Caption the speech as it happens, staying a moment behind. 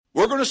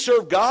going to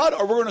serve God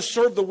or we're going to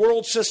serve the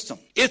world system.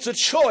 It's a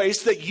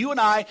choice that you and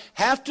I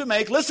have to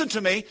make. Listen to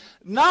me,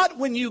 not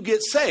when you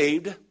get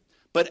saved,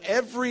 but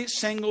every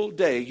single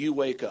day you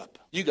wake up.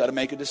 You got to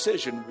make a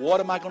decision.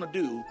 What am I going to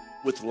do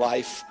with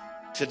life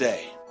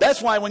today?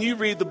 That's why when you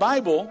read the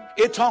Bible,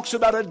 it talks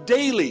about a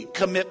daily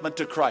commitment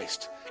to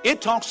Christ. It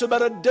talks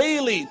about a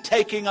daily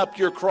taking up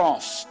your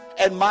cross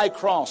and my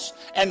cross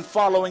and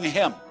following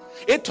Him.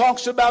 It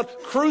talks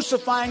about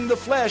crucifying the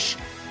flesh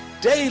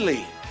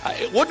daily.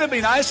 Wouldn't it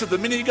be nice if the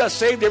minute you got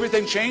saved,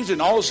 everything changed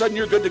and all of a sudden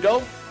you're good to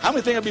go? How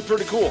many think that'd be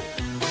pretty cool?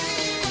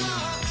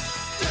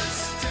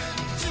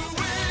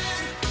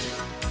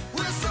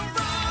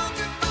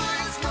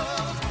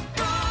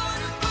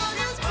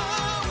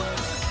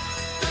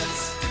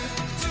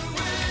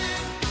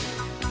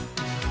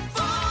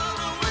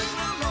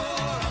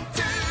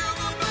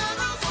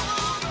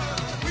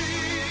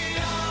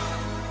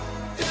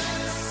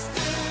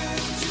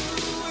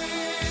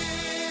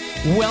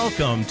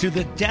 Welcome to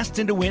the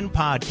Destined to Win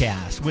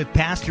podcast with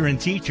pastor and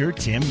teacher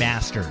Tim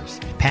Masters.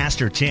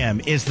 Pastor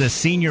Tim is the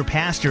senior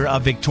pastor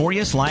of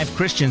Victorious Life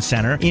Christian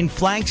Center in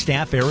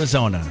Flagstaff,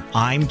 Arizona.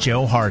 I'm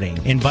Joe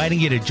Harding, inviting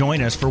you to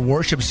join us for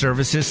worship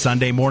services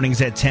Sunday mornings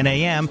at 10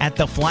 a.m. at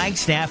the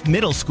Flagstaff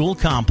Middle School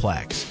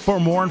Complex. For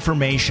more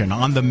information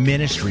on the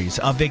ministries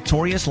of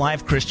Victorious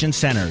Life Christian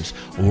Centers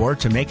or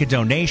to make a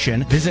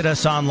donation, visit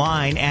us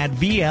online at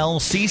vlccaz.org.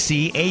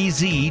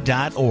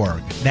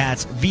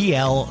 That's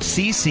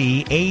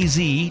vlccaz.org.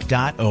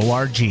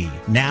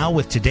 Now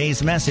with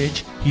today's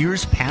message,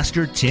 here's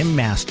Pastor Tim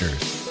Masters.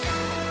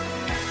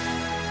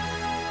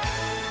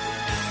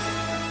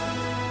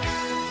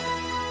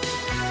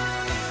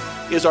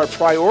 Is our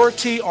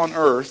priority on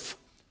earth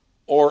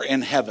or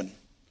in heaven?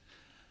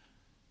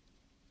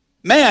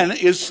 Man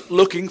is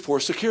looking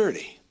for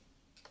security.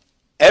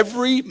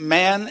 Every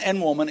man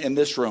and woman in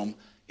this room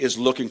is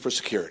looking for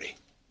security.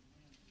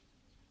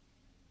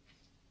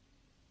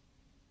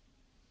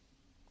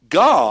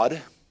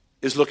 God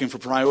is looking for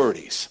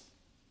priorities.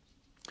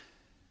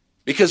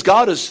 Because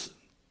God is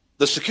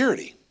the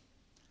security.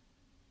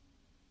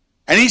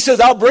 And He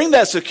says, I'll bring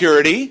that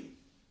security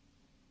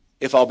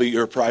if I'll be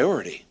your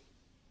priority.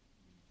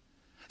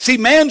 See,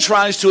 man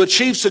tries to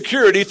achieve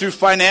security through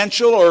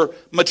financial or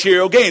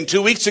material gain.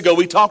 2 weeks ago,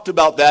 we talked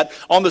about that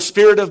on the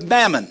spirit of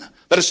mammon.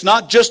 That it's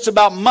not just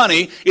about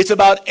money, it's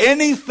about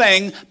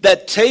anything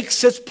that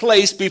takes its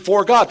place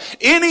before God.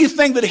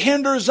 Anything that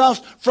hinders us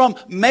from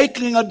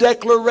making a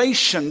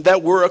declaration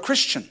that we're a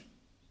Christian.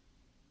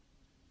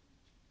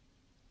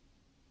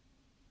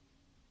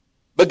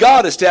 But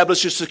God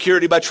establishes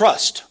security by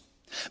trust.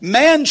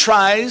 Man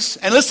tries,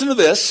 and listen to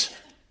this,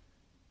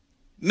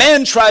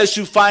 man tries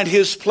to find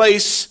his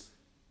place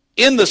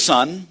in the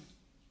Son,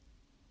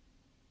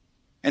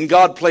 and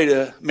God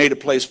made a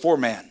place for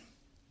man.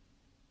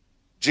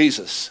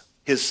 Jesus,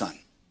 His Son.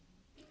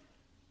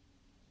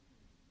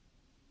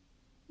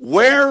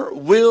 Where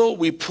will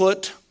we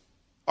put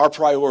our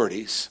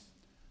priorities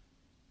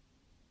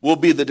will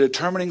be the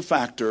determining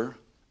factor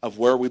of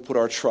where we put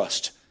our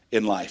trust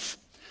in life.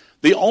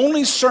 The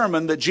only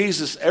sermon that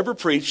Jesus ever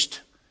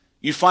preached,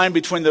 you find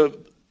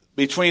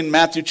between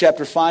Matthew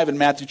chapter 5 and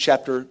Matthew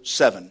chapter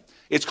 7.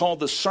 It's called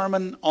the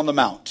Sermon on the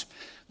Mount.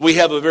 We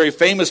have a very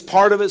famous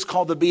part of it. It's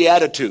called the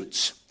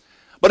Beatitudes.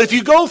 But if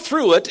you go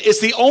through it, it's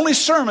the only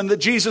sermon that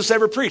Jesus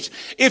ever preached.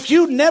 If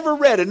you never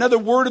read another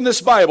word in this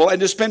Bible and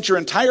just spent your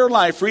entire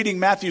life reading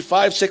Matthew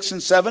 5, 6,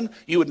 and 7,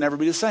 you would never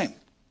be the same.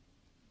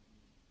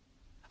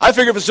 I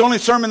figure if it's the only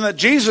sermon that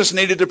Jesus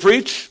needed to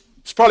preach,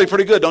 it's probably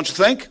pretty good, don't you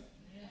think?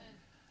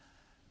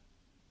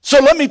 So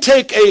let me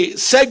take a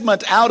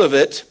segment out of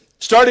it,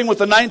 starting with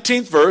the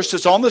 19th verse.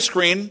 It's on the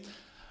screen.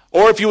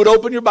 Or if you would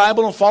open your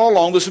Bible and follow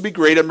along, this would be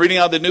great. I'm reading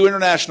out the New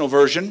International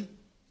Version.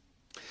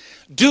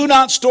 Do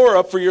not store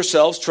up for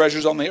yourselves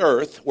treasures on the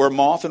earth, where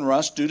moth and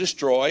rust do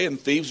destroy and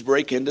thieves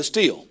break in to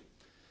steal.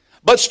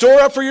 But store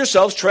up for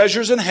yourselves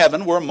treasures in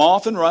heaven, where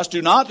moth and rust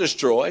do not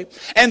destroy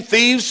and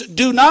thieves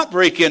do not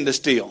break in to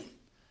steal.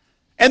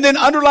 And then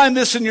underline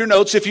this in your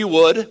notes if you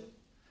would.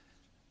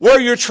 Where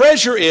your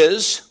treasure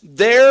is,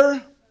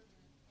 there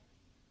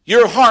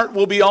your heart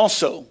will be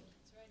also.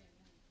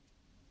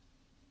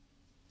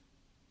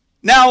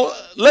 Now,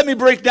 let me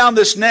break down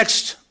this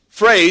next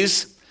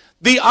phrase.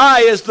 The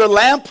eye is the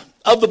lamp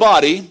of the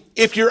body.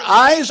 If your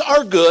eyes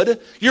are good,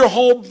 your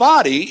whole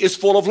body is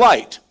full of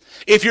light.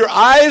 If your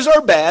eyes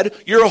are bad,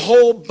 your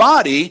whole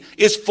body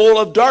is full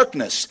of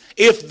darkness.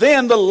 If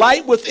then the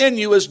light within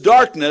you is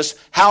darkness,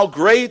 how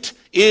great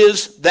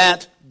is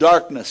that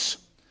darkness?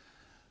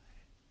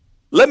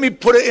 Let me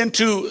put it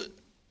into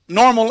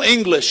normal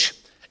English.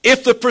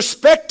 If the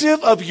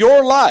perspective of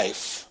your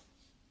life,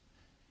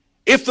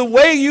 if the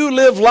way you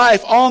live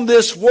life on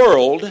this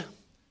world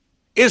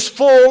is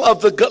full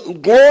of the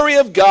glory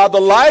of God, the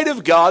light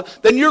of God,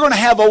 then you're going to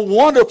have a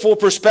wonderful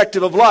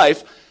perspective of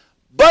life.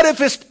 But if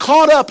it's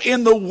caught up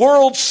in the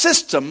world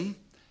system,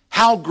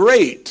 how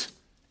great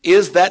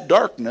is that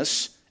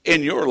darkness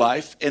in your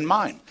life and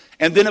mine?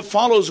 And then it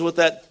follows with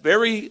that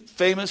very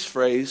famous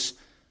phrase,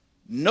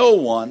 no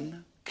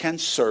one can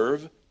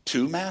serve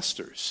two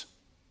masters.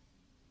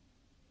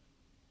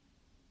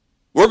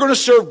 We're going to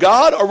serve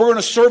God or we're going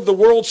to serve the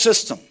world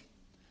system.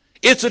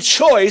 It's a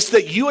choice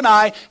that you and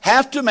I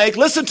have to make.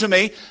 Listen to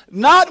me,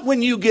 not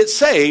when you get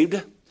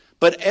saved,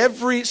 but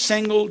every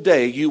single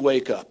day you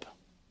wake up.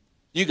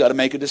 You got to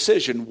make a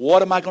decision.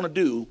 What am I going to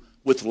do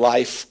with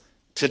life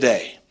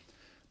today?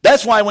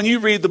 That's why when you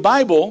read the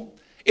Bible,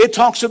 it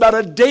talks about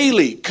a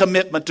daily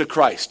commitment to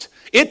Christ.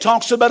 It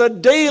talks about a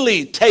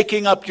daily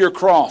taking up your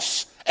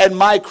cross and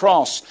my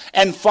cross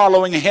and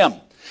following Him.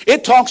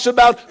 It talks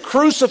about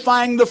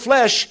crucifying the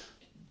flesh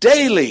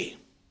daily.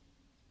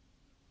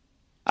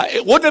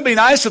 Wouldn't it be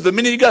nice if the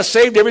minute you got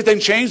saved,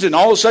 everything changed and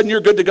all of a sudden you're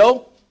good to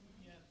go?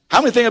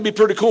 How many think it'd be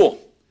pretty cool?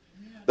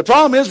 The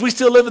problem is we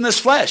still live in this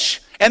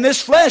flesh. And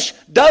this flesh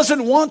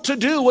doesn't want to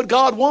do what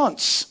God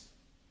wants.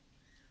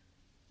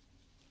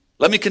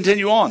 Let me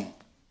continue on.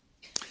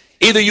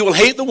 Either you will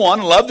hate the one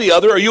and love the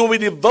other, or you will be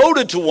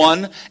devoted to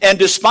one and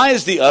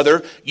despise the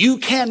other. You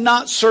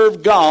cannot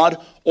serve God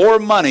or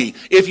money.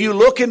 If you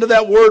look into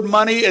that word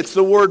money, it's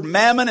the word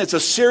mammon. It's a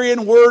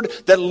Syrian word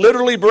that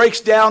literally breaks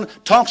down,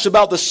 talks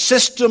about the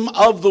system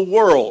of the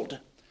world,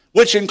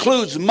 which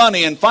includes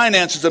money and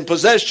finances and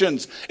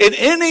possessions and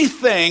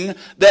anything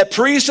that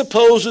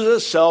presupposes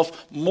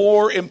itself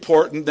more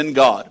important than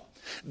God.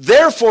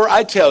 Therefore,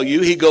 I tell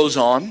you, he goes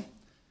on,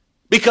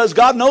 because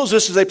God knows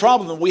this is a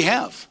problem that we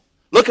have.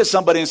 Look at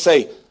somebody and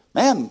say,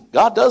 man,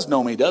 God does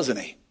know me, doesn't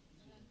he?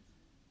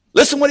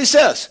 Listen what he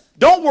says.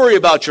 Don't worry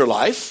about your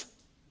life.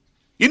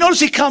 You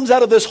notice he comes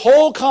out of this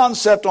whole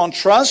concept on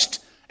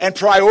trust and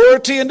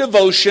priority and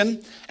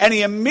devotion, and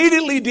he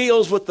immediately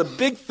deals with the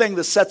big thing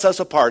that sets us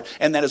apart,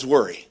 and that is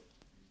worry.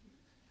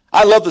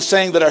 I love the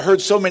saying that I heard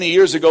so many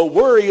years ago,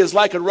 worry is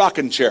like a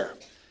rocking chair.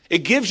 It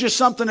gives you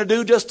something to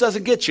do, just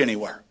doesn't get you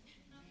anywhere.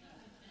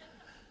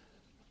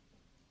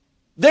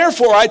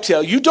 Therefore, I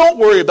tell you, don't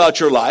worry about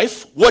your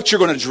life, what you're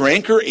going to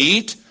drink or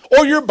eat,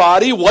 or your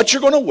body, what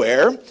you're going to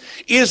wear.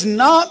 Is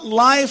not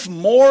life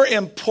more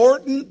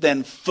important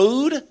than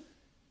food,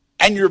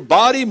 and your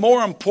body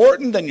more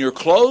important than your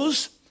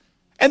clothes?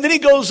 And then he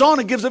goes on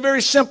and gives a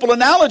very simple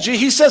analogy.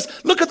 He says,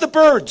 look at the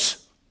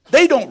birds.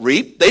 They don't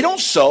reap, they don't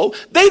sow,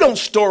 they don't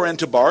store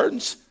into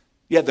barns.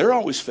 Yet they're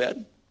always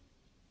fed.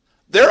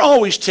 They're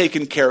always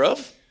taken care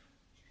of.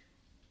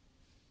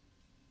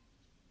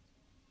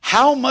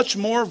 How much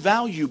more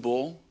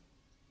valuable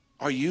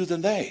are you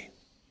than they?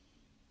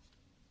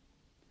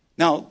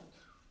 Now,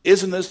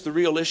 isn't this the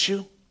real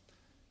issue?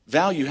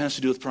 Value has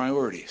to do with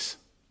priorities.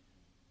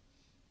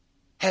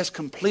 Has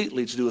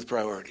completely to do with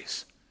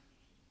priorities.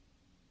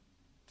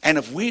 And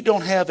if we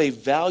don't have a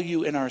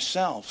value in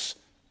ourselves,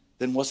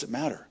 then what's it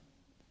matter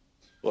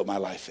what my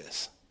life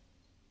is?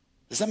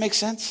 Does that make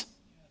sense?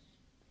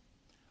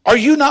 Are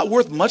you not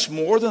worth much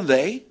more than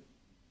they?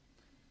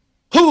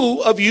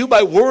 Who of you,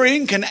 by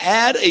worrying, can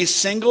add a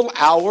single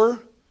hour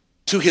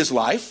to his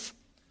life?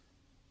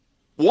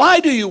 Why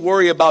do you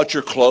worry about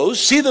your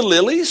clothes? See the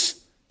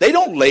lilies? They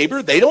don't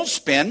labor, they don't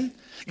spin.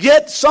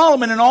 Yet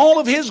Solomon in all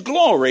of his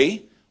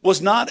glory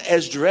was not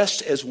as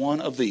dressed as one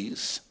of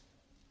these.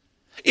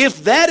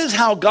 If that is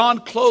how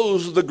God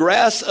clothes the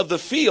grass of the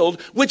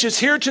field, which is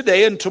here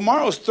today and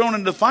tomorrow is thrown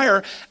into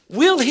fire,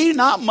 will he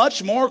not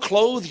much more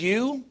clothe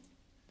you?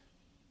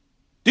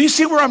 Do you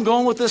see where I'm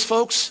going with this,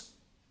 folks?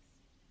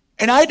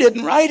 And I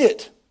didn't write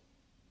it.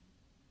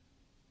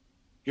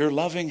 Your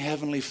loving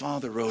Heavenly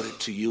Father wrote it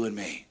to you and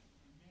me.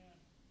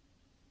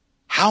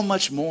 How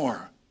much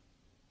more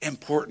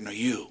important are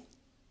you?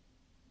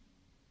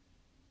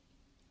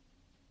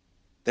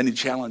 Then he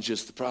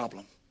challenges the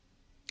problem.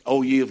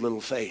 O ye of little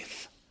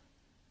faith.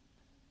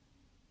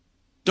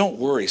 Don't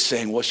worry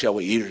saying, what shall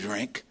we eat or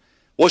drink?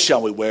 What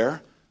shall we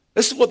wear?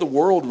 This is what the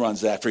world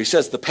runs after. He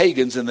says the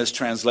pagans in this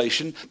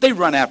translation, they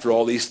run after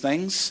all these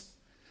things.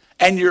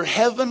 And your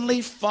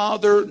Heavenly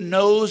Father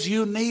knows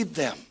you need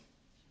them.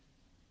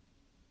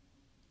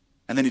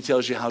 And then he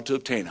tells you how to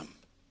obtain them.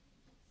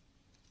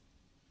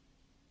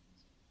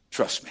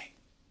 Trust me.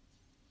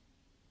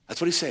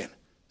 That's what he's saying.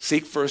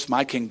 Seek first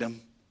my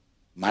kingdom,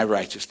 my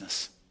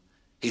righteousness.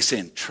 He's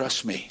saying,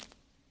 trust me.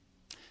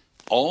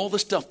 All the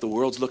stuff the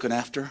world's looking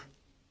after,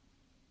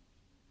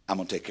 I'm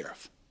going to take care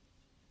of.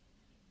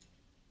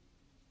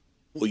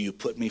 Will you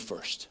put me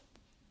first?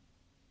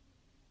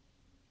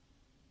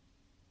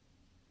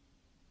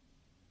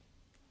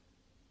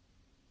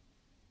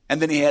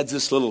 And then he adds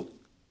this little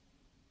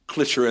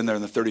clicher in there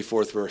in the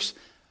 34th verse.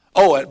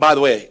 Oh, by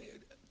the way,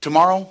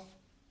 tomorrow,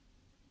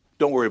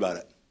 don't worry about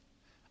it.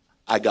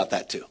 I got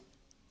that too.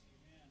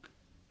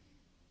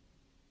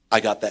 I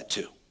got that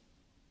too.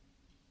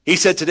 He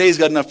said today's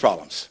got enough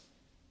problems.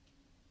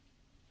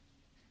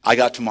 I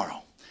got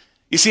tomorrow.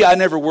 You see, I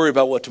never worry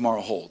about what tomorrow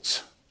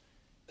holds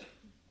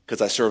because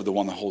I serve the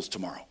one that holds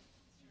tomorrow.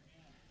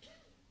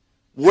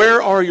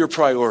 Where are your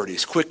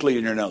priorities? Quickly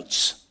in your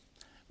notes.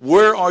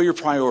 Where are your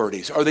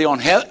priorities? Are they on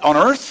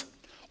earth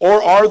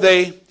or are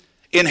they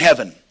in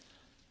heaven?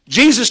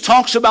 Jesus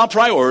talks about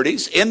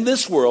priorities in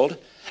this world,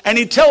 and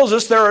he tells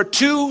us there are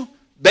two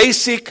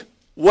basic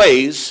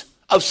ways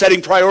of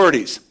setting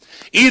priorities.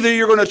 Either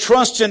you're going to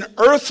trust in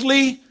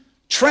earthly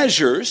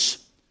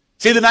treasures.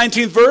 See the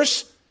 19th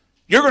verse?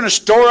 You're going to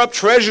store up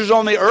treasures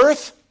on the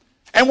earth.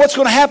 And what's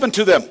going to happen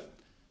to them?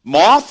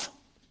 Moth,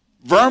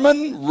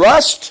 vermin,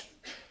 rust,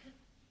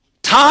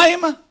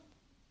 time,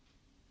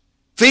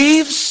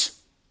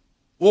 thieves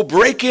will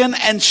break in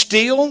and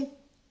steal.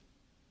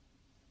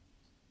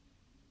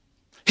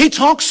 He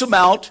talks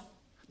about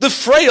the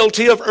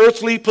frailty of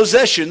earthly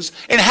possessions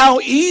and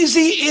how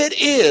easy it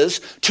is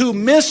to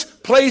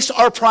misplace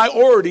our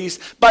priorities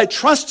by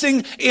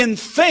trusting in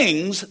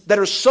things that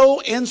are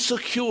so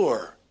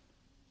insecure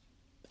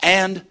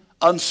and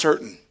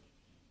uncertain.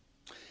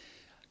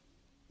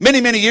 Many,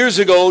 many years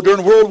ago,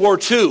 during World War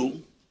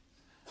II,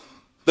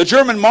 the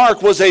German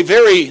mark was a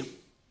very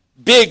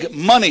big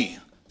money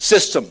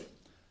system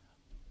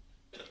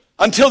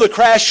until the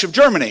crash of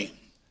Germany.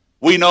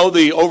 We know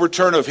the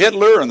overturn of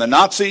Hitler and the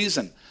Nazis.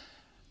 And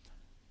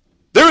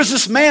there was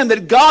this man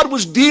that God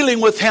was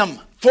dealing with him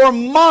for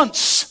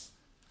months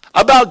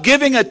about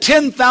giving a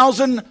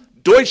 10,000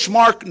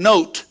 Deutschmark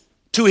note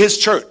to his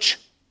church.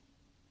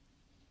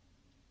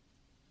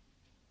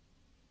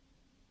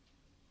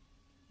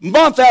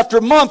 Month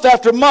after month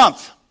after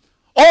month.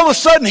 All of a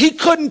sudden, he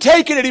couldn't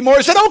take it anymore.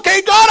 He said,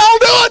 okay, God, I'll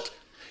do it.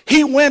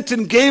 He went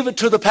and gave it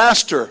to the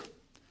pastor.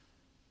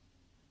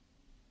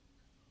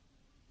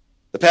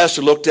 The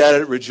pastor looked at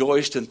it,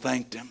 rejoiced, and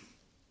thanked him.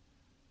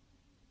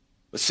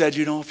 But said,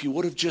 you know, if you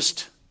would have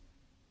just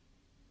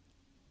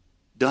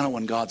done it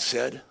when God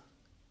said,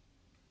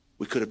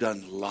 we could have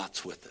done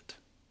lots with it.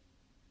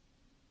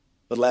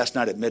 But last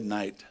night at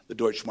midnight, the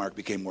Deutschmark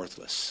became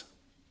worthless.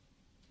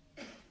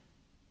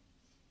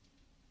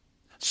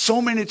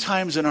 So many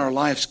times in our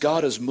lives,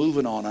 God is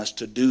moving on us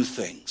to do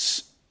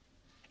things.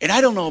 And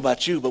I don't know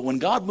about you, but when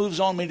God moves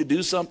on me to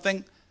do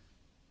something,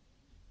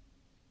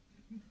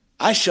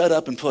 I shut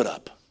up and put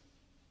up.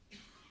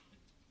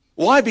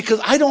 Why? Because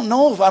I don't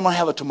know if I'm going to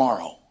have a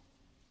tomorrow.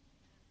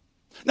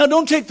 Now,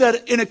 don't take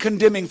that in a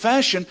condemning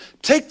fashion.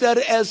 Take that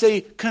as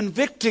a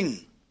convicting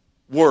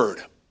word.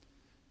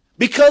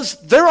 Because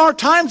there are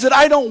times that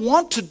I don't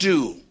want to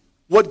do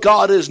what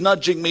God is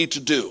nudging me to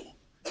do.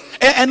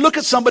 And look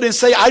at somebody and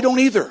say, I don't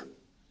either.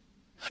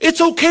 It's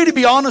okay to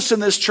be honest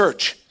in this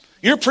church.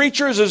 Your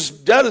preacher is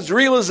as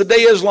real as the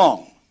day is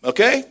long.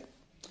 Okay?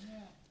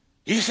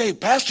 You say,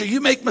 Pastor,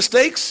 you make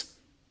mistakes?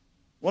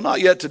 Well,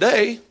 not yet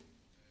today.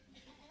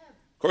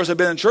 Of course, I've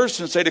been in church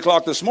since 8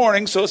 o'clock this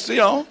morning, so it's,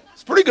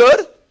 it's pretty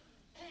good.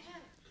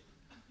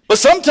 But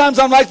sometimes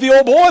I'm like the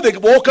old boy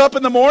that woke up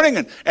in the morning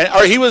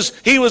or he was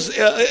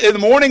in the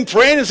morning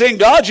praying and saying,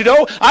 God,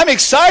 I'm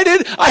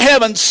excited. I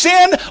haven't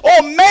sinned.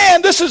 Oh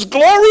man, this is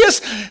glorious.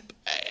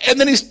 And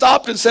then he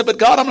stopped and said, but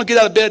God, I'm going to get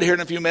out of bed here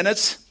in a few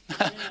minutes.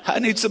 I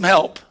need some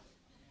help.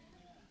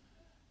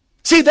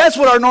 See, that's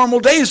what our normal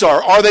days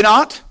are they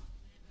not?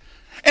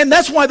 And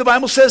that's why the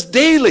Bible says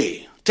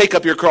daily take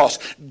up your cross.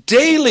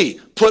 Daily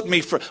put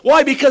me first.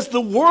 Why? Because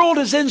the world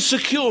is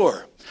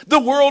insecure. The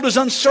world is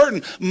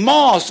uncertain.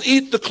 Moths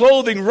eat the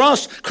clothing,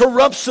 rust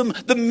corrupts them,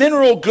 the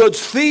mineral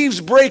goods, thieves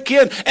break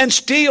in and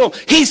steal.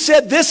 He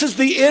said this is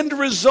the end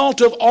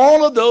result of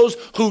all of those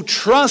who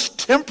trust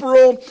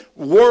temporal,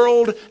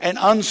 world, and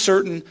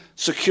uncertain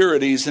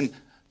securities. In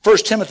 1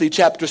 Timothy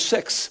chapter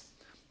 6,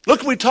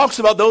 look what he talks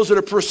about those that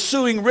are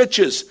pursuing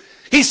riches.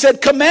 He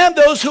said, command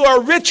those who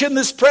are rich in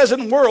this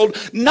present world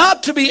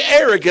not to be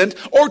arrogant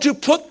or to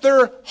put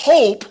their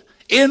hope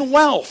in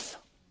wealth.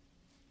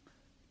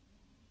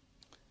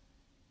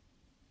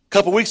 A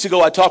couple weeks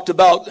ago, I talked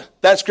about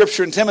that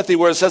scripture in Timothy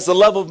where it says the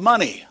love of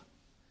money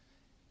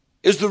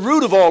is the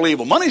root of all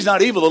evil. Money's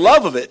not evil. The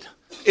love of it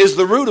is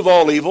the root of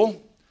all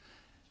evil.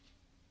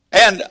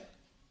 And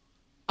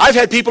I've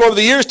had people over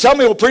the years tell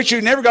me, well, preacher,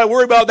 you never got to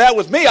worry about that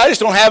with me. I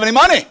just don't have any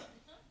money.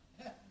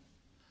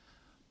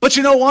 But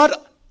you know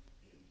what?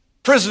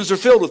 Prisons are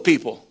filled with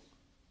people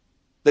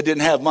that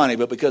didn't have money,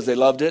 but because they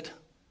loved it,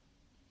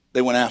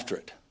 they went after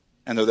it.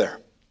 And they're there.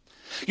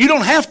 You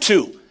don't have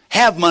to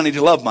have money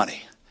to love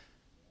money.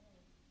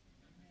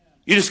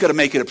 You just got to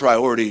make it a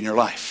priority in your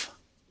life.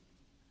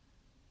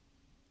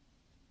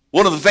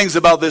 One of the things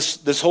about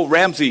this whole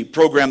Ramsey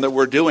program that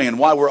we're doing and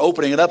why we're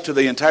opening it up to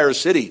the entire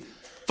city,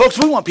 folks,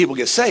 we want people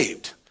to get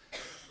saved.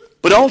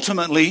 But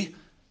ultimately,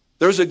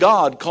 there's a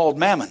God called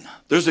Mammon.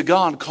 There's a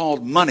God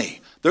called money.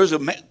 There's a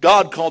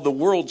God called the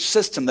world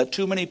system that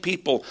too many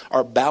people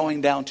are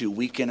bowing down to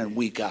week in and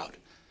week out.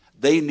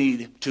 They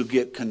need to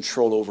get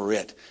control over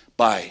it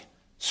by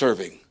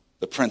serving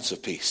the Prince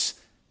of Peace.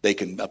 They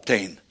can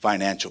obtain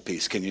financial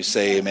peace. Can you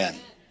say amen?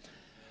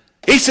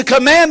 He's to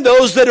command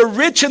those that are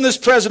rich in this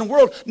present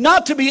world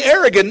not to be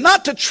arrogant,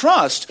 not to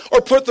trust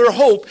or put their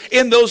hope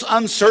in those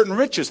uncertain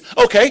riches.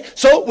 Okay,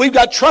 so we've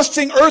got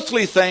trusting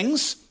earthly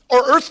things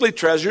or earthly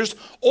treasures,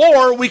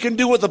 or we can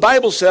do what the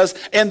Bible says,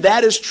 and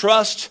that is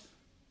trust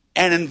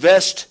and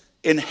invest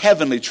in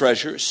heavenly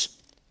treasures.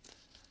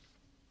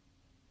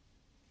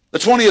 The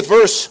 20th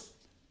verse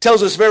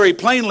tells us very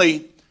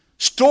plainly,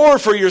 store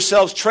for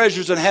yourselves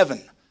treasures in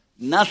heaven.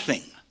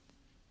 Nothing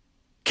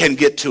can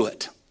get to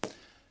it.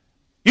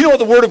 You know what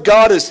the Word of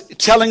God is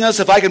telling us,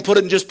 if I can put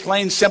it in just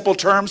plain, simple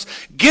terms?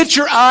 Get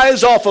your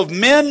eyes off of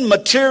men,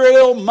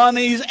 material,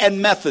 monies,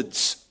 and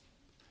methods.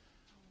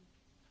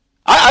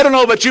 I don't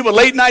know about you, but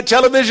late night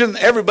television,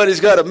 everybody's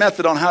got a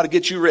method on how to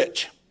get you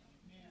rich.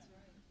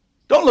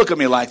 Don't look at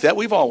me like that.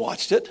 We've all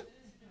watched it.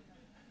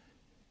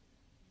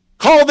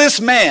 Call this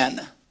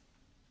man.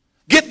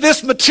 Get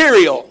this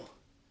material.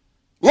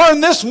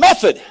 Learn this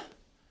method.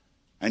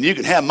 And you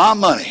can have my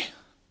money.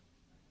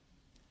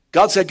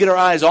 God said, get our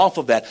eyes off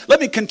of that.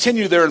 Let me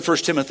continue there in 1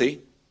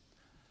 Timothy.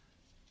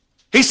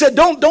 He said,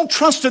 don't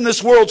trust in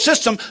this world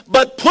system,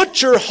 but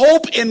put your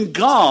hope in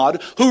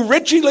God, who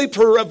richly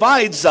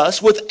provides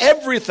us with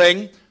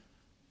everything,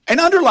 and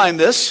underline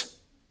this,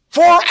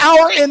 for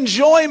our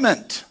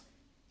enjoyment.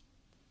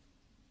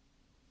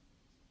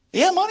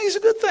 Yeah, money is a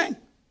good thing.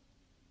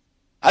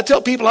 I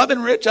tell people I've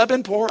been rich, I've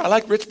been poor, I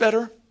like rich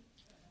better.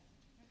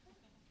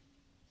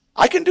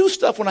 I can do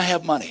stuff when I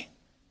have money.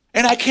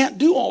 And I can't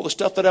do all the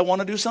stuff that I want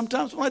to do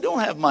sometimes when I don't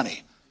have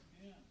money.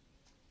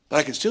 But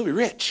I can still be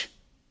rich.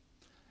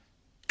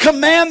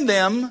 Command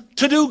them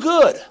to do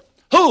good.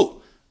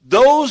 Who?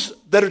 Those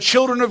that are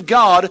children of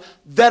God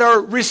that are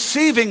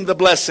receiving the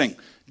blessing.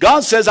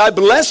 God says, I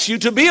bless you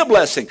to be a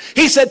blessing.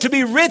 He said to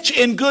be rich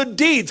in good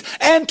deeds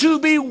and to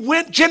be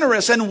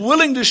generous and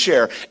willing to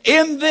share.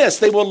 In this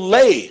they will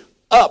lay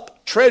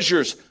up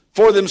treasures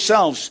for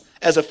themselves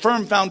as a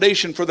firm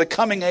foundation for the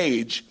coming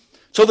age,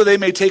 so that they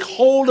may take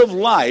hold of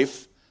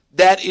life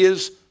that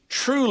is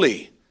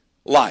truly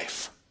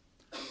life.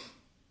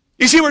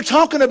 You see, we're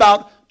talking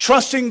about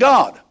trusting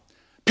God.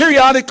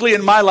 Periodically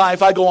in my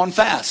life, I go on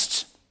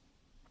fasts.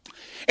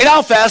 And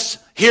I'll fast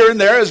here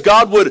and there as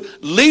God would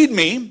lead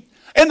me.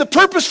 And the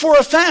purpose for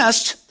a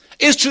fast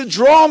is to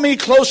draw me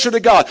closer to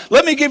God.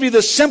 Let me give you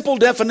the simple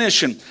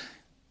definition.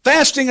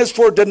 Fasting is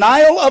for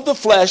denial of the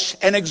flesh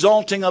and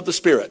exalting of the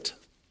spirit.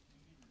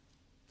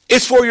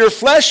 It's for your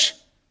flesh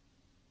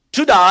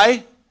to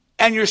die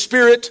and your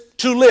spirit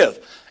to live,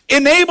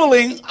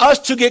 enabling us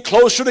to get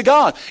closer to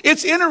God.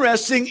 It's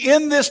interesting,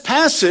 in this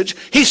passage,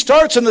 he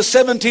starts in the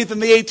 17th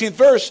and the 18th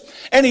verse,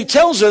 and he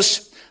tells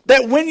us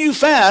that when you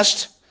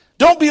fast,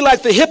 don't be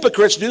like the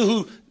hypocrites do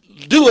who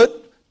do it,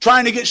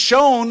 trying to get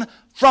shown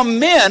from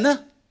men.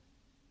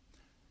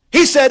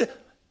 He said,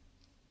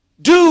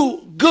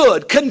 do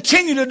good.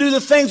 Continue to do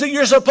the things that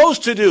you're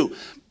supposed to do.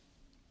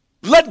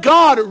 Let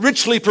God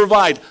richly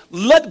provide.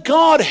 Let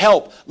God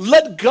help.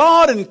 Let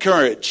God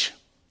encourage.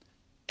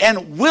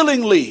 And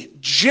willingly,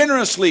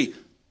 generously,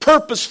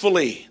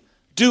 purposefully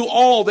do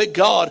all that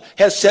God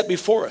has set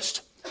before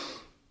us.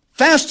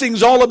 Fasting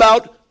is all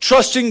about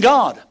trusting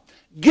God.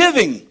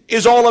 Giving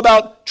is all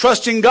about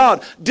trusting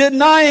God.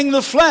 Denying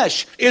the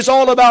flesh is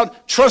all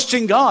about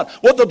trusting God.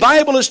 What the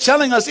Bible is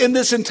telling us in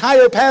this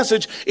entire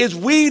passage is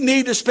we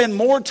need to spend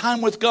more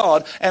time with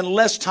God and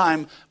less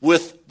time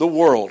with the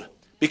world,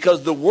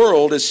 because the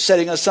world is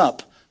setting us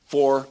up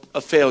for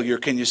a failure.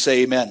 Can you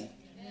say amen?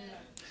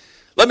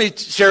 Let me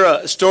share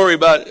a story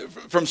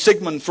from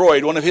Sigmund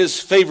Freud, one of his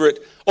favorite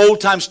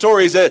old-time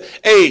stories. That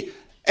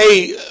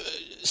a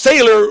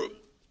sailor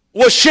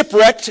was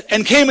shipwrecked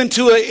and came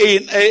into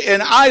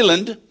an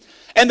island,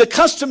 and the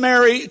custom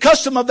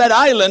of that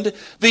island,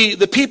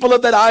 the people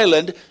of that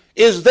island,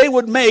 is they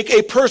would make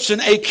a person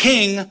a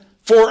king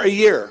for a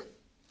year.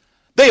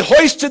 They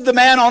hoisted the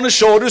man on his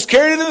shoulders,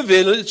 carried him to the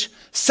village,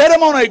 set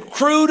him on a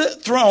crude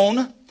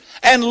throne,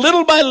 and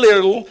little by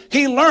little,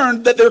 he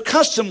learned that their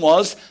custom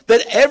was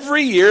that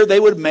every year they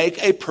would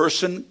make a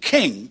person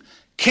king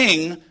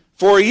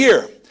for a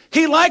year.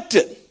 He liked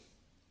it.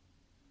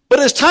 But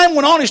as time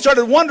went on, he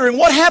started wondering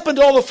what happened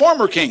to all the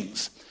former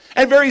kings.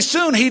 And very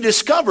soon he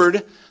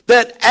discovered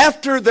that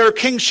after their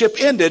kingship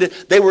ended,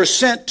 they were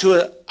sent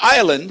to an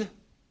island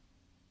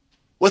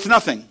with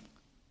nothing,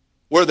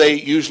 where they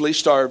usually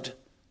starved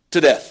to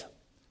death.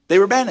 They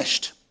were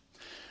banished.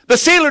 The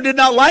sailor did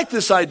not like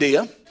this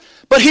idea,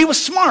 but he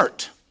was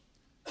smart.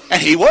 And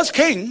he was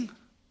king,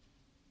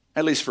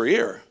 at least for a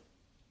year.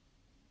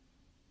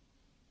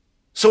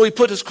 So he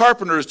put his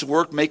carpenters to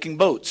work making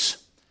boats,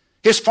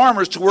 his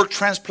farmers to work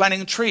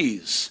transplanting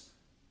trees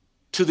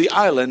to the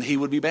island he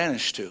would be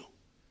banished to,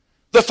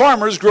 the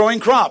farmers growing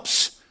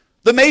crops,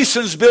 the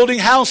masons building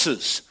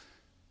houses.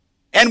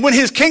 And when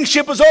his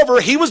kingship was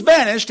over, he was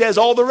banished as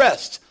all the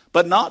rest,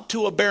 but not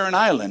to a barren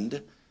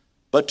island,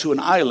 but to an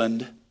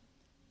island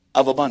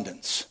of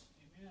abundance.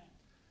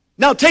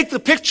 Now take the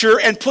picture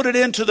and put it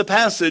into the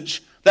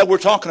passage that we're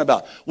talking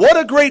about. What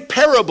a great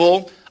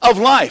parable of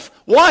life.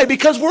 Why?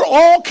 Because we're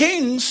all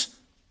kings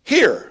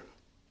here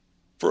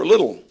for a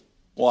little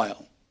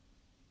while.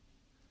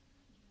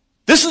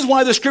 This is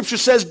why the scripture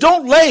says,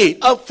 don't lay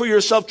up for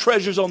yourself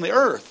treasures on the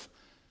earth,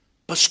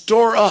 but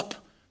store up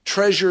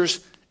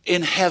treasures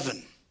in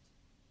heaven.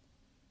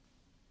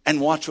 And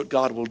watch what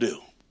God will do.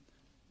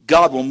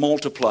 God will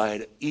multiply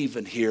it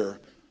even here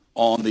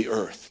on the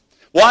earth.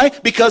 Why?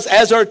 Because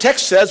as our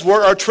text says,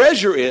 where our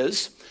treasure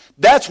is,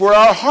 that's where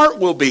our heart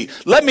will be.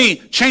 Let me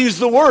change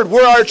the word.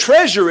 Where our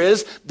treasure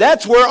is,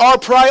 that's where our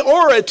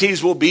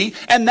priorities will be,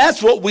 and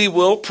that's what we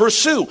will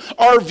pursue.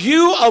 Our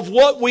view of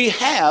what we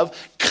have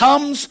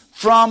comes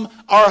from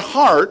our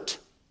heart,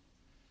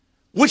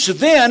 which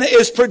then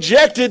is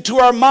projected to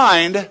our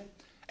mind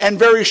and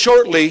very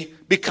shortly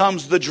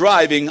becomes the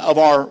driving of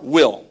our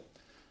will.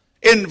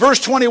 In verse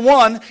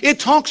 21, it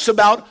talks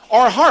about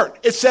our heart.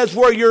 It says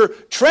where your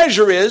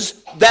treasure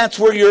is, that's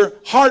where your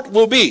heart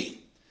will be.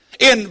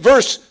 In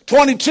verse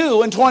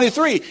 22 and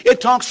 23, it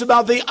talks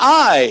about the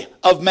eye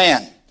of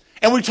man.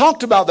 And we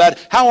talked about that,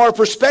 how our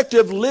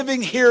perspective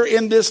living here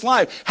in this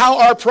life, how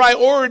our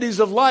priorities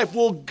of life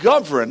will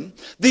govern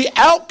the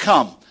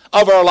outcome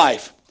of our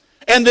life.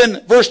 And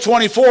then verse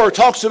 24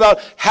 talks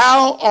about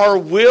how our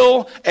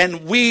will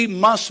and we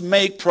must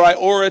make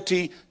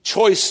priority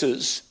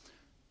choices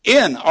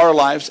in our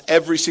lives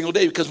every single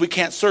day because we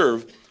can't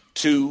serve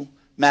two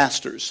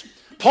masters.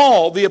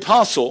 Paul, the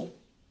apostle,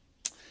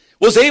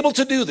 was able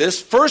to do this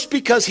first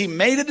because he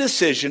made a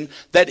decision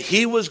that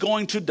he was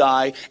going to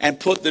die and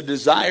put the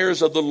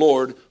desires of the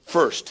Lord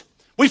first.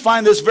 We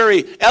find this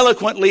very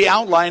eloquently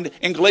outlined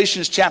in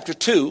Galatians chapter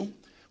 2,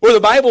 where the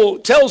Bible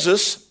tells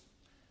us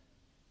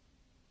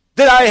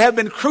that I have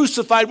been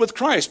crucified with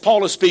Christ.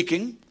 Paul is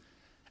speaking,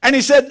 and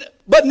he said,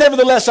 but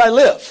nevertheless I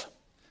live.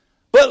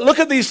 But look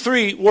at these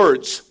three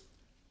words,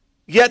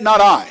 yet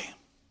not I.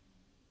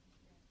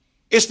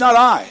 It's not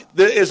I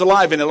that is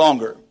alive any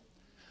longer.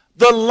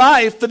 The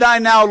life that I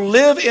now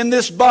live in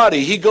this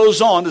body, he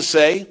goes on to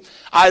say,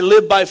 I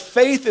live by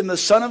faith in the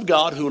Son of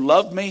God who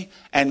loved me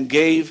and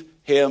gave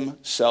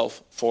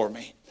himself for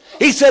me.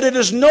 He said, it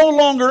is no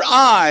longer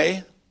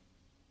I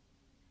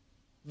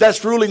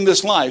that's ruling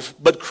this life,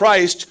 but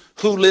Christ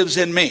who lives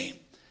in me.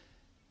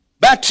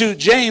 Back to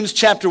James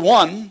chapter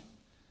 1,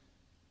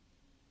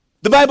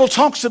 the Bible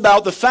talks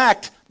about the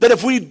fact that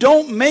if we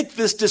don't make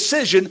this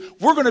decision,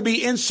 we're going to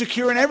be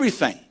insecure in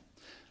everything.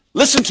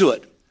 Listen to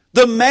it.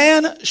 The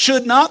man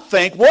should not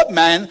think, what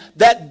man?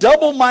 That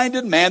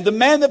double-minded man, the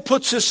man that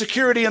puts his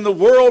security in the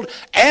world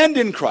and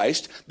in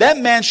Christ, that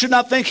man should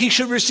not think he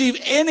should receive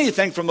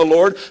anything from the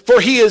Lord, for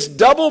he is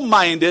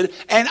double-minded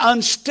and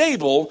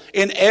unstable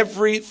in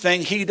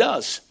everything he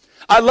does.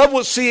 I love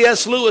what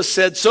C.S. Lewis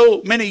said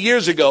so many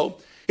years ago.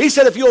 He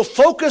said, if you'll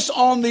focus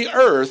on the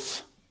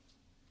earth,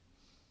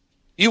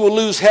 you will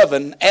lose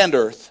heaven and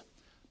earth.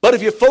 But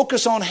if you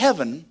focus on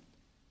heaven,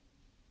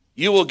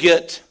 you will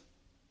get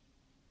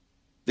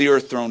the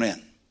earth thrown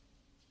in.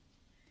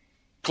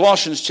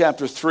 Colossians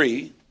chapter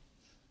 3,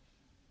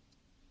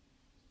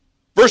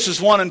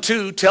 verses 1 and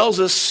 2 tells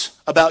us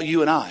about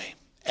you and I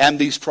and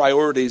these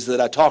priorities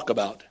that I talk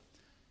about.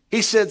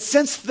 He said,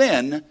 since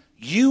then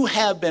you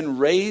have been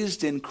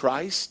raised in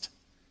Christ.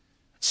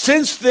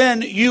 Since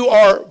then you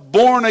are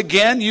born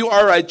again. You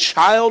are a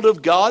child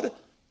of God.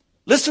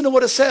 Listen to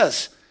what it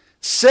says.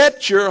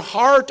 Set your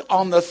heart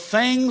on the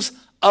things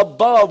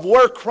above,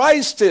 where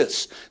Christ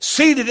is,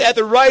 seated at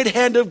the right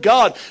hand of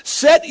God.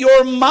 Set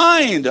your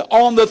mind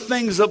on the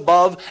things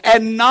above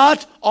and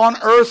not on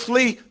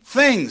earthly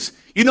things.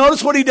 You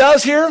notice what he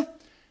does here?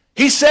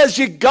 He says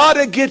you got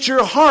to get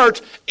your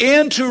heart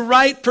into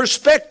right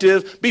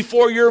perspective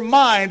before your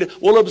mind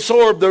will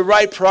absorb the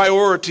right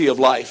priority of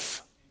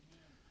life.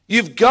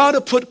 You've got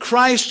to put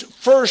Christ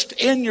first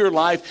in your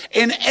life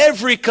in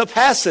every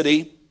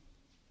capacity.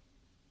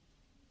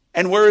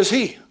 And where is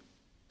he?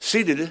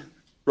 Seated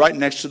right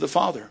next to the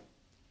Father.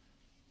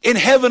 In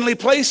heavenly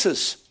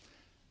places.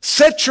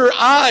 Set your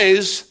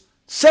eyes,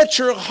 set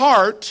your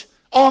heart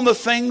on the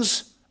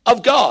things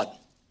of God.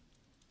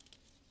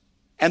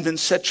 And then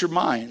set your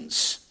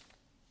minds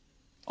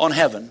on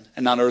heaven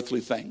and not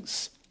earthly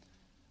things.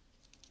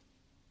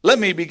 Let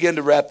me begin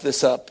to wrap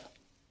this up.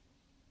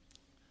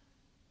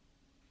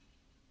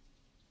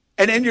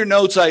 And in your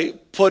notes I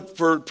put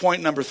for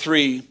point number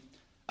 3,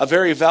 a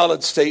very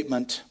valid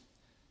statement.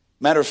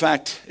 Matter of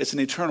fact, it's an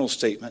eternal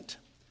statement.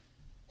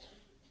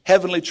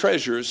 Heavenly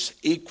treasures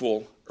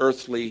equal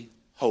earthly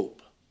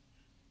hope.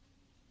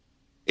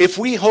 If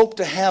we hope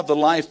to have the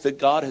life that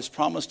God has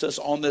promised us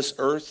on this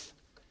earth,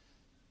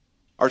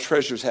 our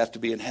treasures have to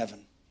be in heaven.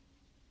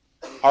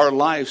 Our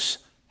lives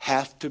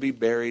have to be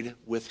buried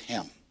with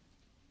him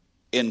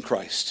in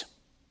Christ.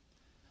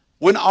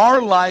 When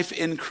our life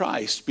in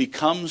Christ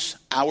becomes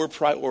our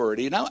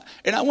priority, and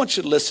I want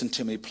you to listen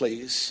to me,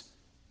 please.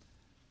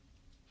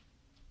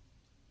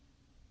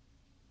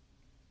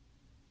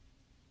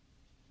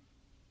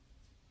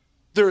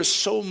 There is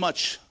so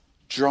much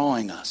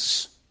drawing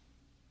us.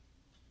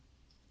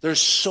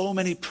 There's so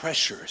many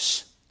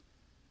pressures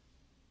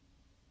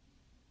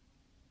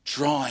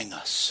drawing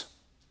us.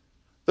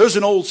 There's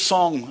an old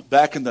song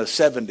back in the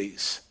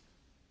 70s.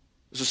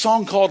 There's a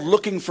song called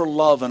Looking for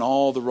Love in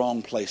All the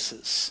Wrong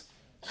Places.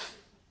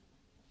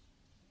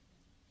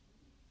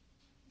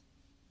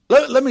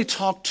 Let me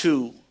talk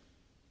to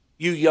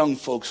you young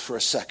folks for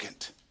a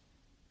second.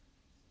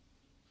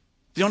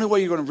 The only way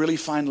you're going to really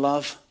find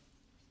love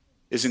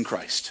is in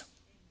Christ.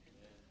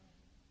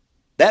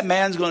 That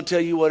man's going to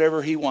tell you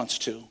whatever he wants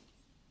to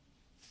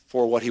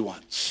for what he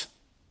wants.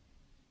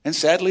 And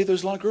sadly,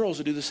 there's a lot of girls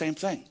that do the same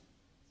thing.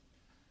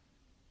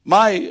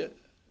 My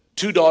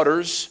 2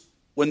 daughters,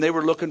 when they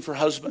were looking for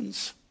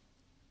husbands,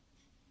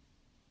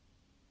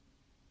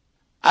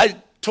 I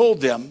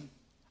told them,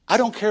 I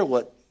don't care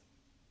what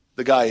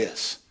the guy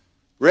is.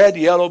 Red,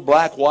 yellow,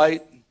 black,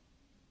 white,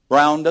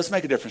 brown, doesn't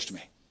make a difference to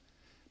me.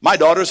 My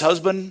daughter's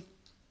husband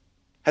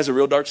has a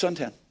real dark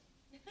suntan.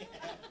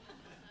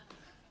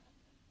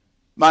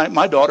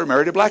 My daughter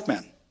married a black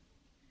man.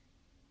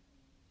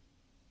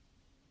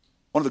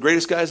 One of the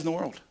greatest guys in the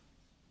world.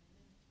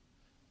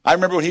 I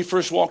remember when he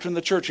first walked in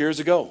the church years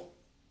ago.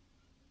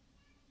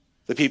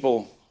 The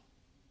people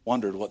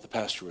wondered what the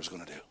pastor was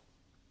going to do.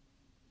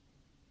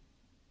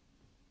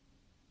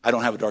 I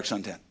don't have a dark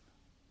suntan.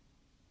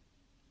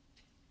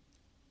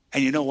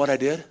 And you know what I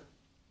did?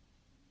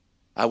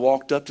 I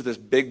walked up to this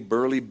big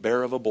burly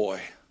bear of a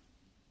boy.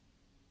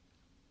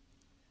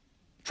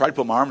 Tried to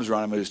put my arms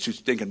around him, but he was too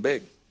stinking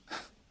big.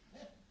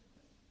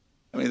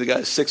 I mean, the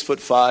guy's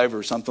 6'5"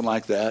 or something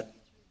like that.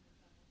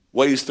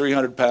 Weighs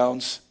 300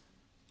 pounds.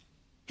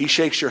 He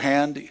shakes your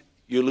hand,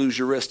 you lose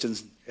your wrist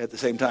at the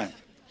same time.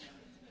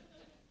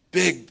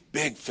 Big,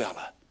 big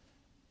fella.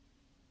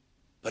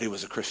 But he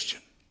was a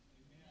Christian.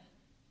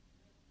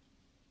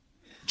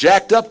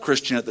 Jacked up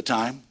Christian at the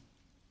time,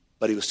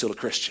 but he was still a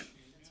Christian.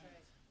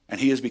 And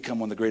he has become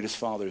one of the greatest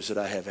fathers that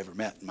I have ever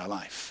met in my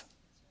life.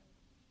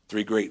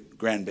 3 great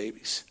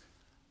grandbabies.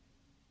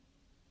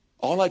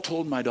 All I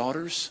told my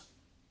daughters,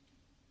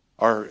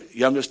 our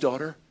youngest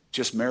daughter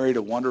just married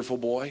a wonderful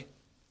boy.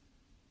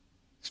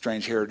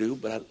 Strange hairdo,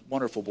 but a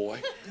wonderful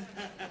boy.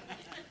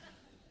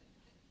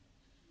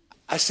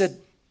 I said,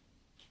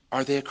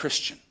 are they a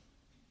Christian?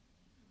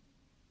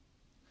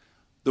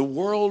 The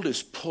world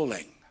is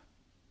pulling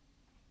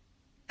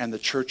and the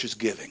church is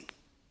giving.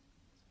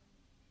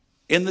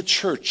 In the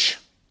church,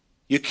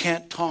 you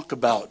can't talk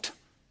about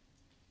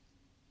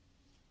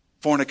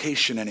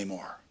fornication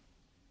anymore.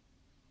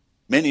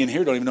 Many in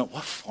here don't even know,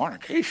 what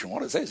fornication?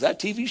 What is that? Is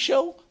that a TV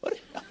show? What?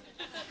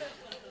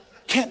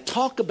 Can't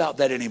talk about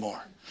that anymore.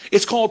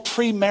 It's called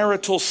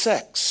premarital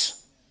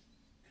sex.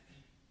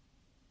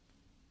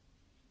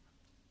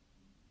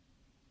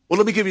 Well,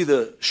 let me give you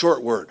the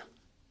short word.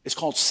 It's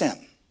called sin.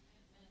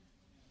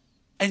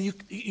 And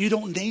you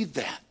don't need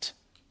that.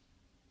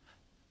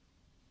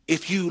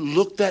 If you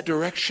look that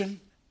direction,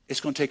 it's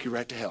going to take you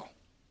right to hell.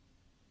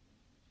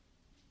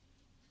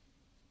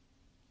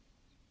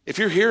 If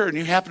you're here and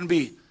you happen to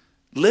be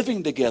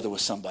living together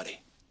with somebody,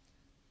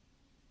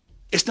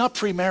 it's not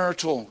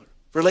premarital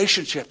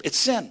relationship, it's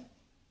sin.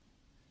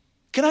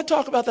 Can I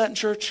talk about that in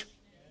church?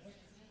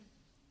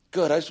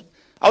 Good.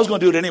 I was going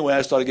to do it anyway. I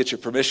just thought I'd get your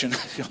permission.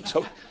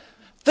 So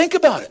think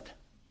about it.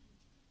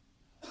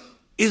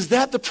 Is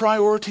that the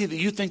priority that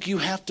you think you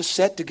have to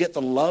set to get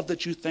the love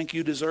that you think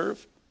you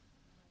deserve?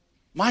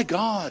 My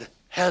God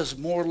has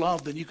more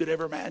love than you could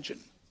ever imagine.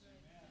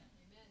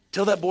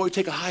 Tell that boy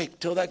take a hike.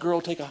 Tell that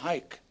girl take a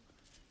hike.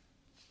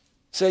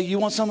 Say, you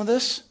want some of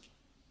this?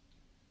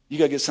 You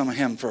got to get some of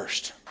him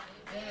first.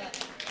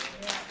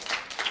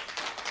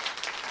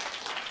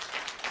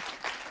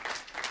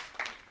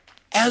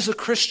 As a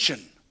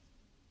Christian,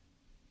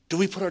 do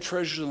we put our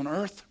treasures on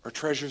earth or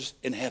treasures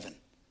in heaven?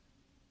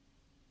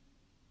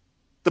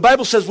 The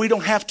Bible says we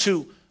don't have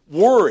to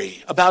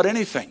worry about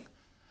anything.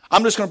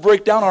 I'm just going to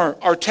break down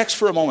our text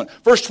for a moment.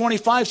 Verse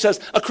 25 says,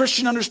 a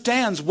Christian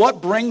understands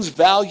what brings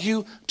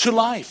value to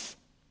life.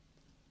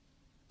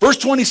 Verse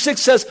 26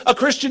 says, a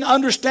Christian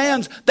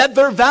understands that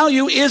their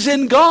value is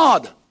in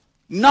God,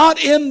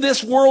 not in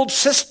this world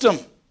system,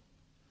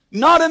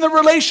 not in the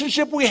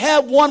relationship we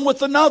have one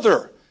with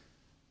another.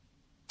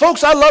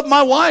 Folks, I love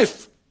my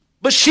wife,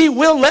 but she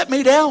will let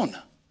me down.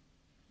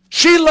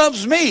 She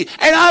loves me,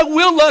 and I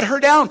will let her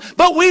down.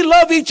 But we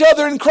love each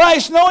other in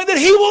Christ, knowing that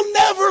He will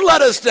never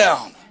let us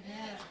down.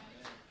 Amen.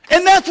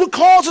 And that's what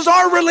causes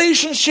our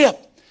relationship,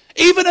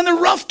 even in the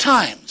rough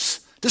times,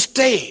 to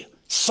stay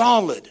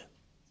solid.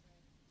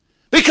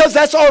 Because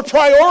that's our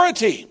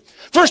priority.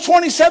 Verse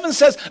 27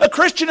 says, a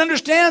Christian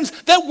understands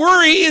that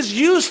worry is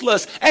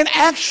useless and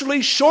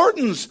actually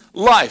shortens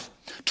life.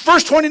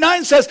 Verse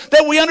 29 says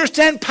that we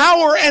understand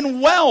power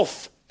and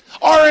wealth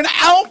are an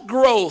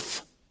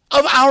outgrowth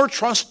of our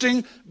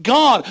trusting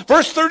God.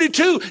 Verse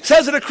 32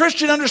 says that a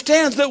Christian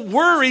understands that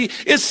worry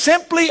is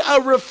simply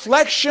a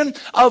reflection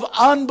of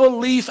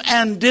unbelief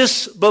and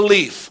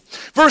disbelief.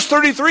 Verse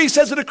 33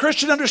 says that a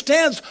Christian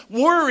understands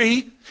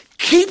worry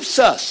keeps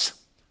us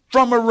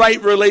from a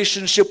right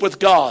relationship with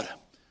God.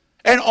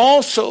 And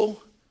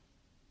also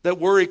that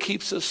worry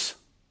keeps us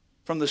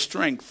from the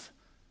strength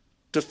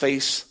to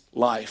face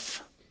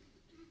life.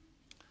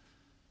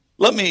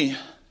 Let me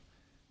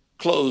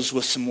close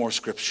with some more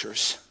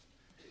scriptures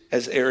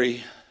as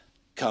Ari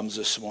comes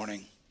this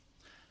morning.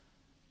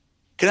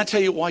 Can I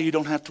tell you why you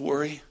don't have to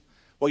worry?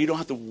 Why you don't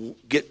have to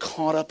get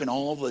caught up in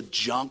all the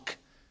junk?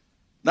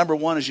 Number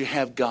one is you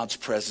have God's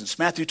presence.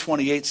 Matthew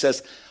 28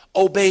 says,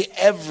 obey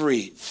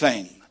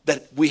everything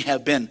that we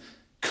have been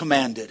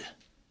commanded.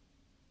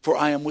 For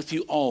I am with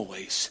you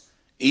always,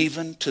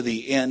 even to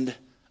the end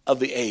of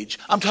the age.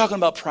 I'm talking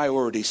about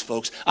priorities,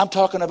 folks. I'm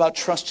talking about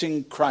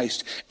trusting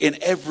Christ in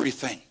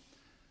everything.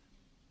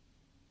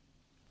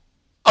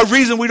 A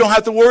reason we don't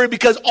have to worry,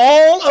 because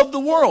all of the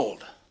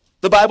world,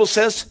 the Bible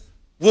says,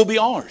 will be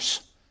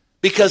ours.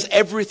 Because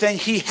everything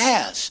he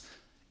has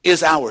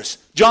is ours.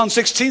 John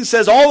 16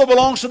 says, all that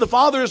belongs to the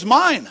Father is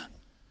mine.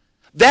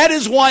 That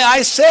is why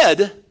I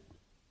said,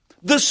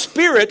 the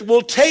Spirit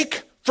will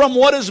take from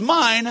what is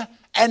mine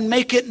and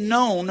make it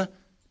known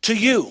to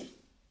you.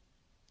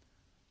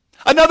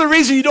 Another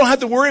reason you don't have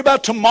to worry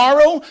about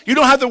tomorrow, you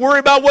don't have to worry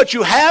about what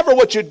you have or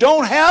what you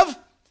don't have,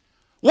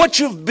 what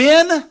you've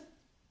been,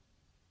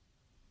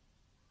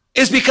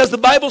 is because the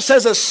Bible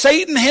says that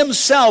Satan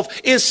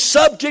himself is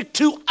subject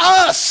to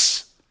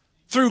us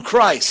through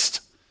Christ.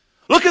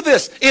 Look at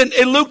this in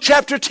Luke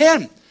chapter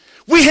 10.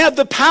 We have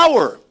the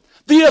power,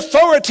 the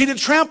authority to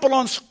trample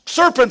on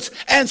serpents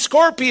and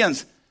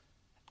scorpions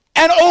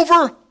and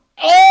over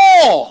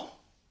all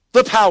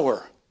the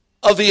power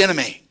of the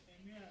enemy.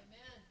 Amen.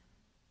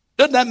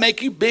 Doesn't that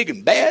make you big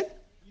and bad?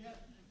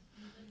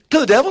 To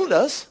the devil it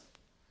does.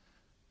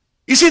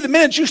 You see, the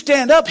minute you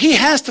stand up, he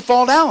has to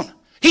fall down.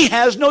 He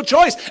has no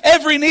choice.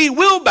 Every knee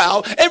will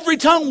bow. Every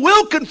tongue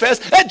will confess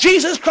that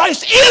Jesus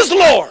Christ is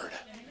Lord.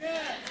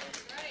 Amen.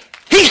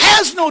 He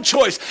has no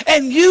choice.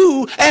 And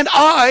you and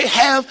I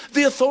have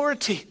the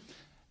authority.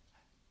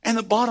 And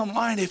the bottom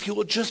line, if you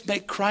will just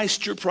make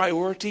Christ your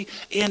priority,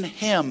 in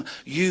him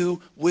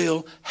you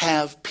will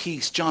have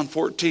peace. John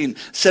 14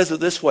 says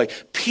it this way,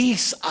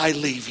 peace I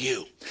leave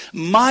you.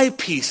 My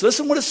peace.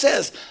 Listen what it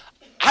says.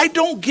 I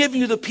don't give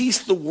you the peace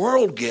the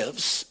world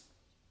gives.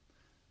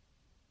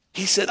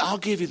 He said, I'll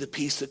give you the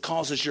peace that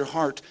causes your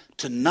heart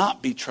to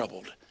not be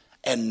troubled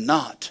and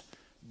not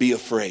be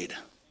afraid.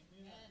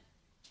 Amen.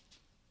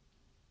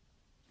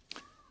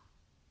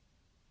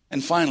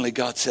 And finally,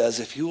 God says,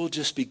 if you will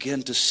just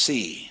begin to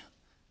see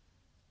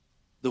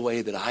the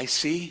way that I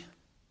see,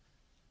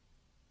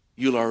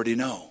 you'll already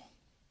know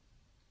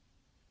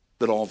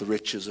that all the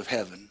riches of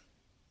heaven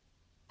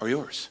are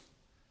yours.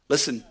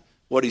 Listen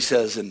what he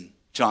says in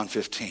John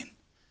 15.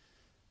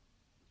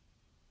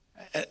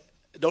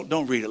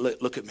 Don't read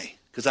it. Look at me,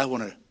 because I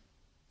want to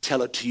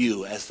tell it to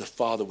you as the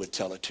Father would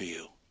tell it to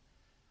you.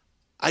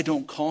 I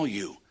don't call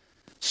you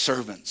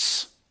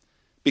servants,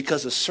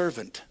 because a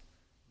servant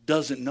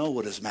doesn't know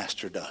what his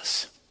master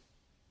does.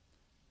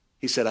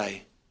 He said,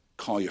 I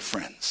call you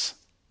friends,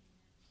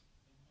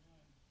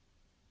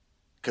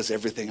 because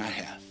everything I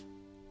have,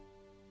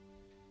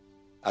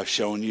 I've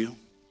shown you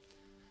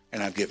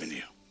and I've given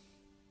you.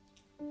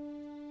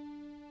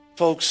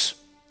 Folks,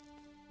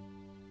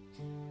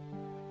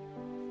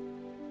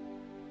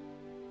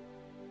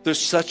 there's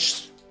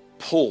such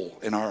pull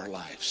in our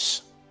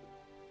lives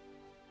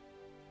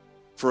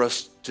for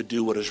us to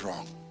do what is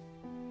wrong.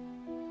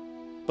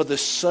 But there's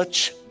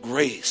such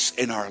grace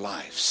in our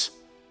lives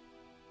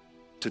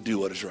to do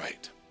what is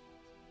right.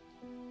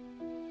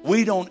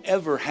 We don't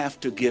ever have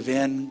to give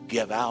in,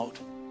 give out,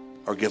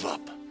 or give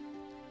up.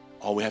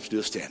 All we have to do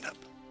is stand up.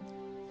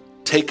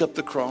 Take up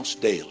the cross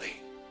daily.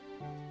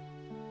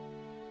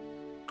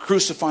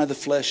 Crucify the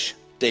flesh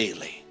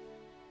daily.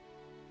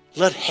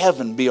 Let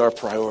heaven be our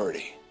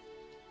priority.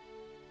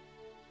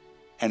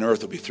 And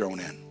earth will be thrown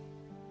in.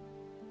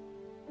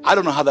 I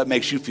don't know how that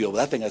makes you feel,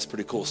 but I think that's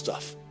pretty cool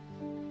stuff.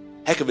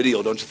 Heck of a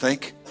deal, don't you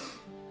think?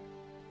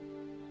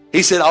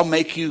 He said, I'll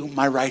make you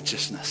my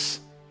righteousness.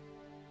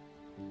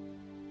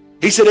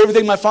 He said,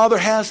 everything my Father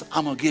has,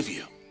 I'm going to give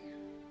you.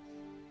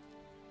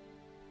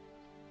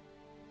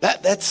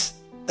 That's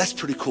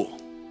pretty cool.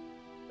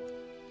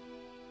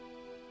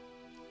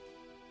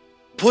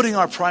 Putting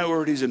our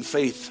priorities in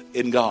faith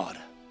in God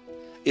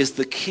is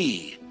the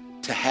key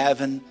to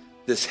having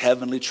this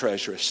heavenly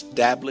treasure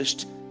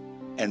established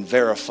and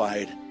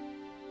verified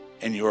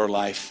in your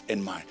life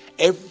and mine.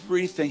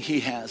 Everything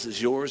he has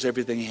is yours.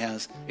 Everything he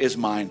has is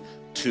mine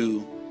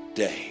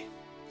today.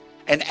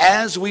 And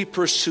as we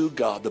pursue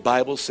God, the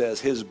Bible says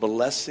his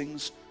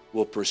blessings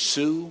will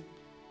pursue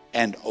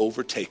and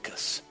overtake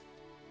us.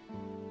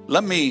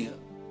 Let me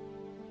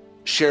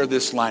share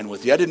this line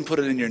with you. I didn't put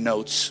it in your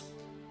notes,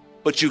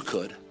 but you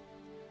could.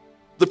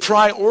 The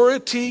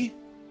priority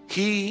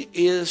he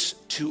is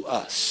to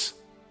us.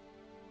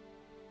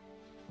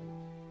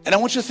 And I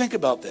want you to think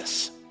about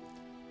this.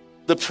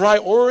 The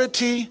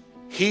priority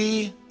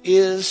he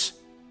is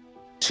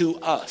to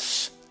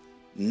us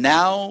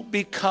now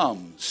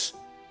becomes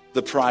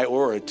the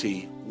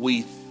priority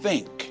we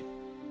think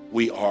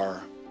we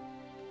are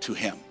to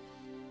him.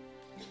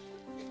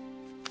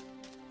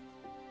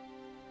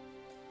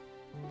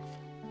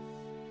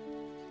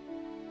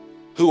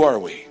 Who are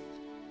we?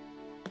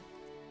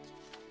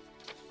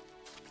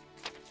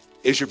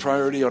 Is your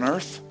priority on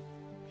earth?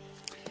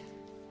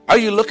 Are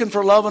you looking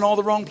for love in all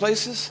the wrong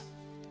places?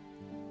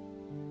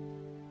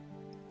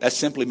 That's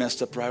simply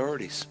messed up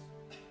priorities.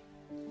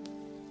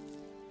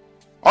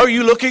 Are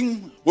you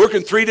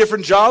working 3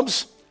 different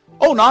jobs?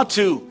 Oh, not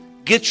to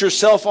get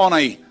yourself on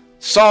a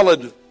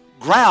solid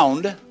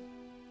ground,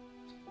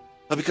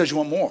 but because you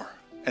want more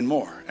and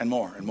more and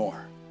more and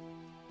more.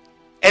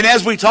 And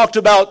as we talked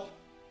about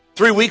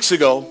 3 weeks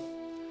ago,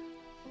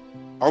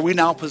 are we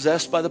now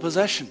possessed by the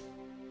possession?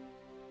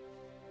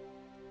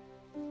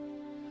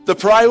 The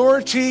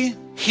priority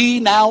He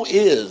now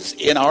is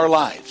in our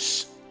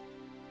lives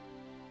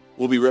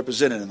will be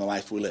represented in the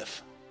life we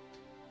live.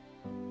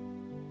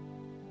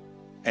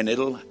 And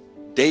it'll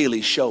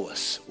daily show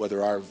us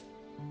whether our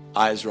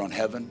eyes are on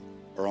heaven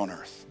or on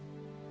earth.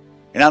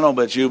 And I don't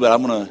know about you, but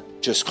I'm going to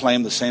just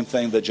claim the same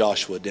thing that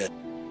Joshua did.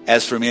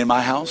 As for me and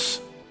my house,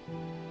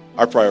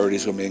 our priority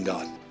is going to be in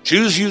God.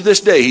 Choose you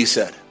this day, he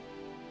said.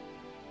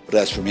 But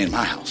as for me and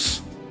my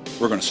house,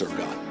 we're going to serve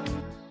God.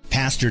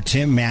 Pastor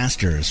Tim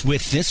Masters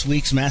with this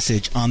week's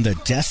message on the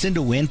Destined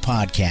to Win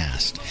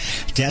podcast.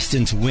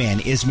 Destined to Win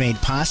is made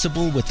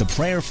possible with the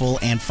prayerful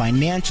and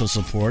financial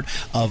support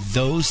of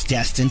those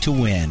destined to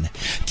win.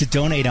 To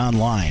donate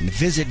online,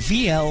 visit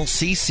vlccaz.org.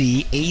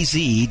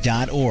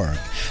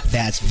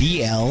 That's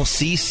vlccaz.org.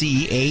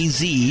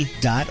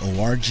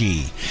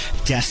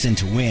 Destined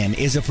to Win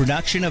is a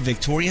production of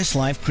Victorious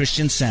Life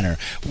Christian Center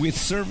with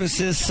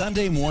services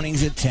Sunday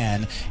mornings at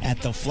 10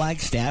 at the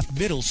Flagstaff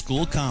Middle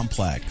School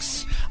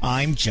Complex.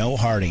 I'm Joe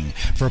Harding.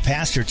 For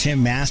Pastor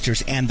Tim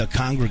Masters and the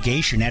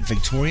congregation at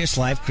Victorious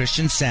Life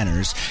Christian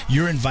Centers,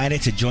 you're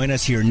invited to join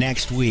us here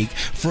next week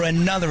for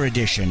another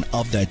edition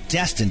of the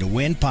Destined to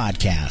Win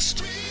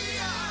podcast.